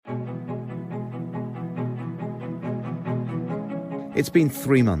It's been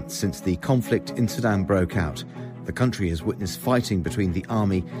 3 months since the conflict in Sudan broke out. The country has witnessed fighting between the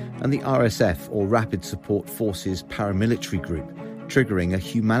army and the RSF, or Rapid Support Forces paramilitary group, triggering a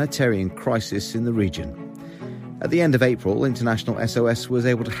humanitarian crisis in the region. At the end of April, International SOS was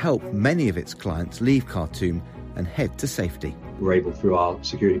able to help many of its clients leave Khartoum and head to safety. We're able, through our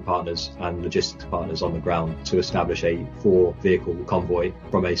security partners and logistics partners on the ground, to establish a 4-vehicle convoy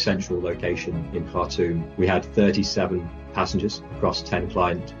from a central location in Khartoum. We had 37 passengers across 10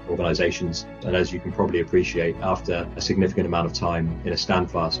 client organisations, and as you can probably appreciate, after a significant amount of time in a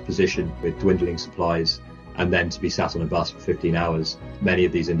standfast position with dwindling supplies, and then to be sat on a bus for 15 hours, many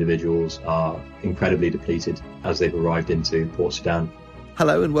of these individuals are incredibly depleted as they've arrived into Port Sudan.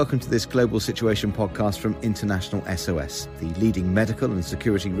 Hello and welcome to this Global Situation podcast from International SOS, the leading medical and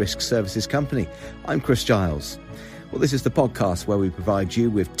security risk services company. I'm Chris Giles. Well, this is the podcast where we provide you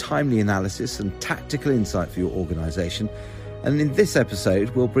with timely analysis and tactical insight for your organisation. And in this episode,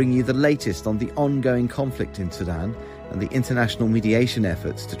 we'll bring you the latest on the ongoing conflict in Sudan and the international mediation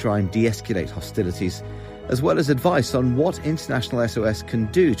efforts to try and de-escalate hostilities, as well as advice on what International SOS can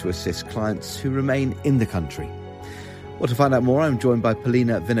do to assist clients who remain in the country. Well, to find out more, I'm joined by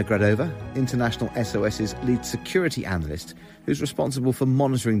Polina Vynogradova, International SOS's lead security analyst, who's responsible for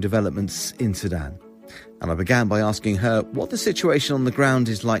monitoring developments in Sudan. And I began by asking her what the situation on the ground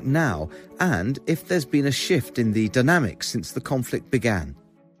is like now, and if there's been a shift in the dynamics since the conflict began.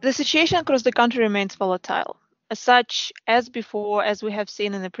 The situation across the country remains volatile. As such, as before, as we have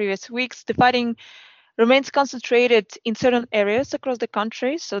seen in the previous weeks, the fighting remains concentrated in certain areas across the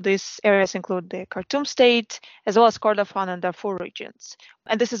country. So these areas include the Khartoum state, as well as Kordofan and Darfur regions.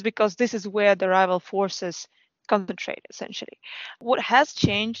 And this is because this is where the rival forces concentrate, essentially. What has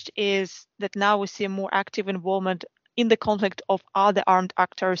changed is that now we see more active involvement in the conflict of other armed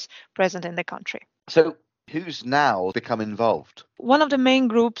actors present in the country. So who's now become involved? One of the main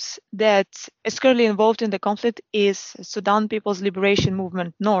groups that is currently involved in the conflict is Sudan People's Liberation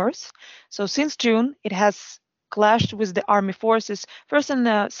Movement North. So since June, it has clashed with the army forces, first in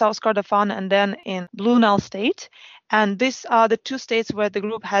South Kordofan and then in Blue Nile state. And these are the two states where the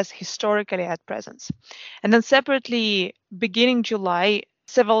group has historically had presence. And then separately, beginning July,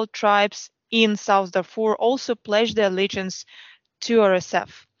 several tribes in South Darfur also pledged their allegiance to RSF.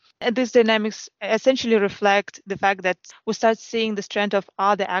 And these dynamics essentially reflect the fact that we start seeing the strength of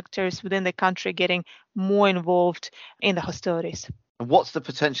other actors within the country getting more involved in the hostilities. And what's the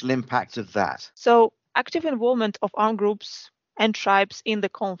potential impact of that? So active involvement of armed groups and tribes in the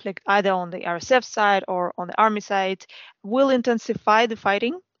conflict, either on the RSF side or on the army side, will intensify the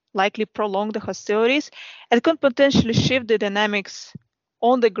fighting, likely prolong the hostilities, and could potentially shift the dynamics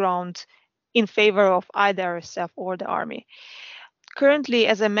on the ground in favor of either RSF or the army. Currently,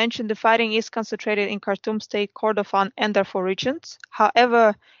 as I mentioned, the fighting is concentrated in Khartoum state, Kordofan and Darfur regions.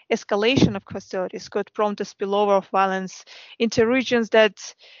 However, escalation of hostilities could prompt a spillover of violence into regions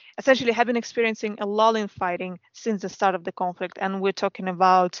that essentially have been experiencing a lull in fighting since the start of the conflict. And we're talking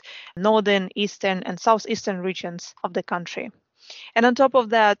about northern, eastern and southeastern regions of the country. And on top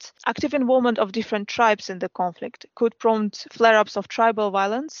of that, active involvement of different tribes in the conflict could prompt flare-ups of tribal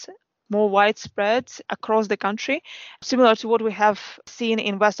violence, more widespread across the country, similar to what we have seen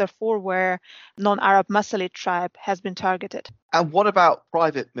in West Darfur, where non-Arab Masalit tribe has been targeted. And what about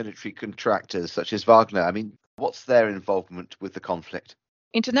private military contractors such as Wagner? I mean, what's their involvement with the conflict?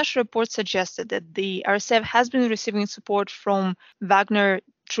 International reports suggested that the RSF has been receiving support from Wagner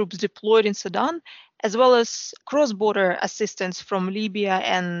troops deployed in Sudan, as well as cross-border assistance from Libya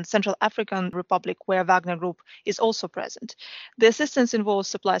and Central African Republic, where Wagner Group is also present. The assistance involves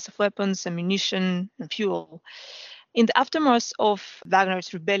supplies of weapons, ammunition, and fuel. In the aftermath of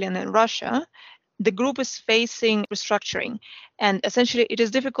Wagner's rebellion in Russia, the group is facing restructuring, and essentially it is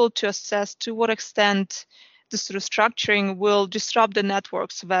difficult to assess to what extent this restructuring will disrupt the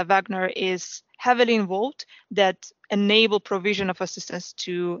networks where Wagner is heavily involved that enable provision of assistance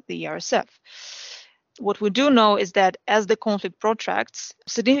to the RSF. What we do know is that as the conflict protracts,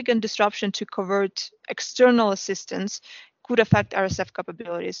 significant disruption to covert external assistance could affect RSF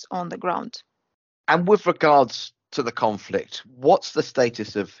capabilities on the ground. And with regards to the conflict, what's the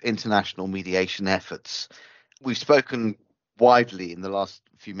status of international mediation efforts? We've spoken widely in the last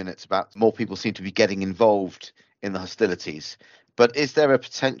few minutes about more people seem to be getting involved in the hostilities. But is there a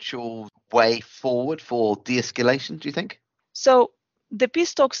potential way forward for de-escalation, do you think? So the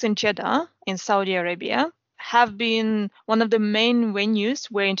peace talks in Jeddah, in Saudi Arabia, have been one of the main venues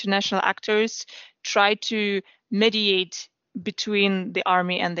where international actors try to mediate between the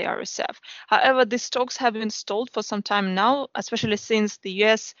army and the RSF. However, these talks have been stalled for some time now, especially since the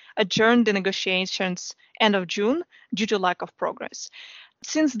US adjourned the negotiations end of June due to lack of progress.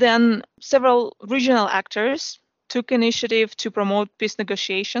 Since then, several regional actors took initiative to promote peace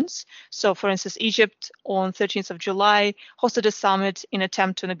negotiations. So, for instance, Egypt on 13th of July hosted a summit in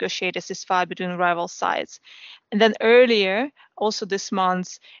attempt to negotiate a ceasefire between rival sides. And then earlier, also this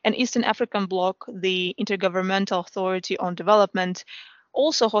month, an Eastern African bloc, the Intergovernmental Authority on Development,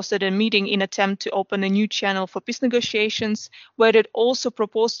 also hosted a meeting in attempt to open a new channel for peace negotiations, where it also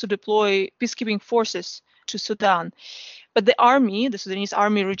proposed to deploy peacekeeping forces to Sudan. But the army, the Sudanese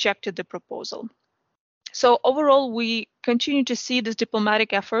army, rejected the proposal. So overall, we continue to see these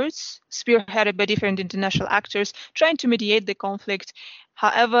diplomatic efforts spearheaded by different international actors trying to mediate the conflict.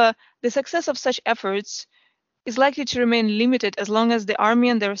 However, the success of such efforts is likely to remain limited as long as the army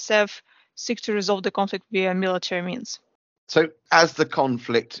and the RSF seek to resolve the conflict via military means. So as the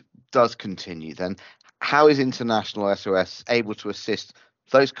conflict does continue, then how is international SOS able to assist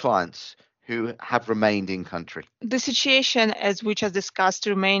those clients who have remained in country? The situation, as we just discussed,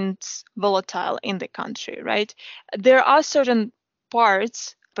 remains volatile in the country, right? There are certain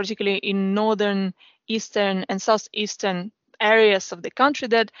parts, particularly in northern, eastern, and southeastern areas of the country,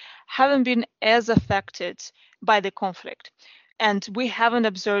 that haven't been as affected by the conflict. And we haven't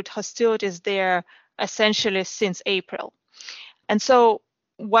observed hostilities there essentially since April. And so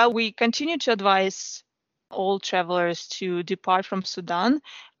while we continue to advise all travelers to depart from Sudan,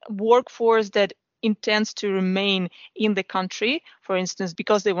 workforce that intends to remain in the country, for instance,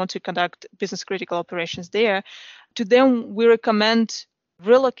 because they want to conduct business critical operations there, to them we recommend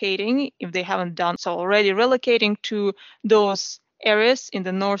relocating, if they haven't done so already, relocating to those areas in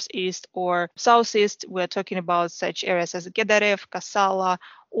the northeast or southeast. We're talking about such areas as Gedaref, Kassala,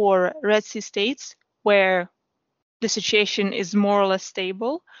 or Red Sea states, where the situation is more or less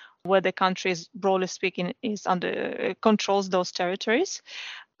stable, where the country is, broadly speaking, is under controls those territories.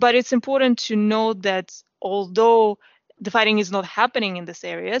 But it's important to note that although the fighting is not happening in these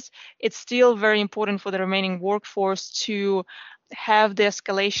areas, it's still very important for the remaining workforce to have the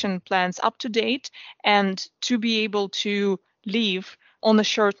escalation plans up to date and to be able to leave on a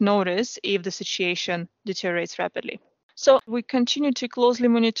short notice if the situation deteriorates rapidly. So we continue to closely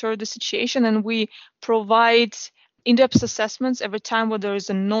monitor the situation, and we provide in-depth assessments every time where there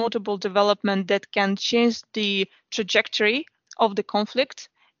is a notable development that can change the trajectory of the conflict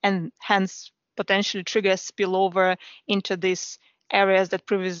and hence potentially trigger spillover into these areas that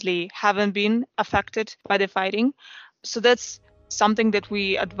previously haven't been affected by the fighting. So that's something that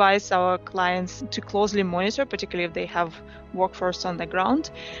we advise our clients to closely monitor, particularly if they have workforce on the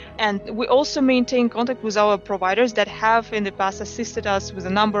ground. And we also maintain contact with our providers that have in the past assisted us with a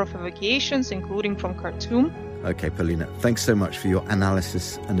number of evacuations, including from Khartoum. Okay, Polina, thanks so much for your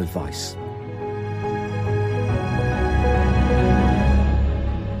analysis and advice.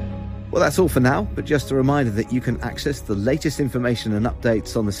 Well, that's all for now, but just a reminder that you can access the latest information and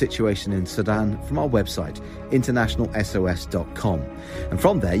updates on the situation in Sudan from our website, internationalsos.com. And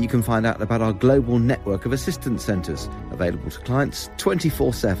from there, you can find out about our global network of assistance centres available to clients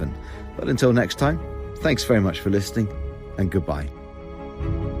 24/7. But until next time, thanks very much for listening and goodbye.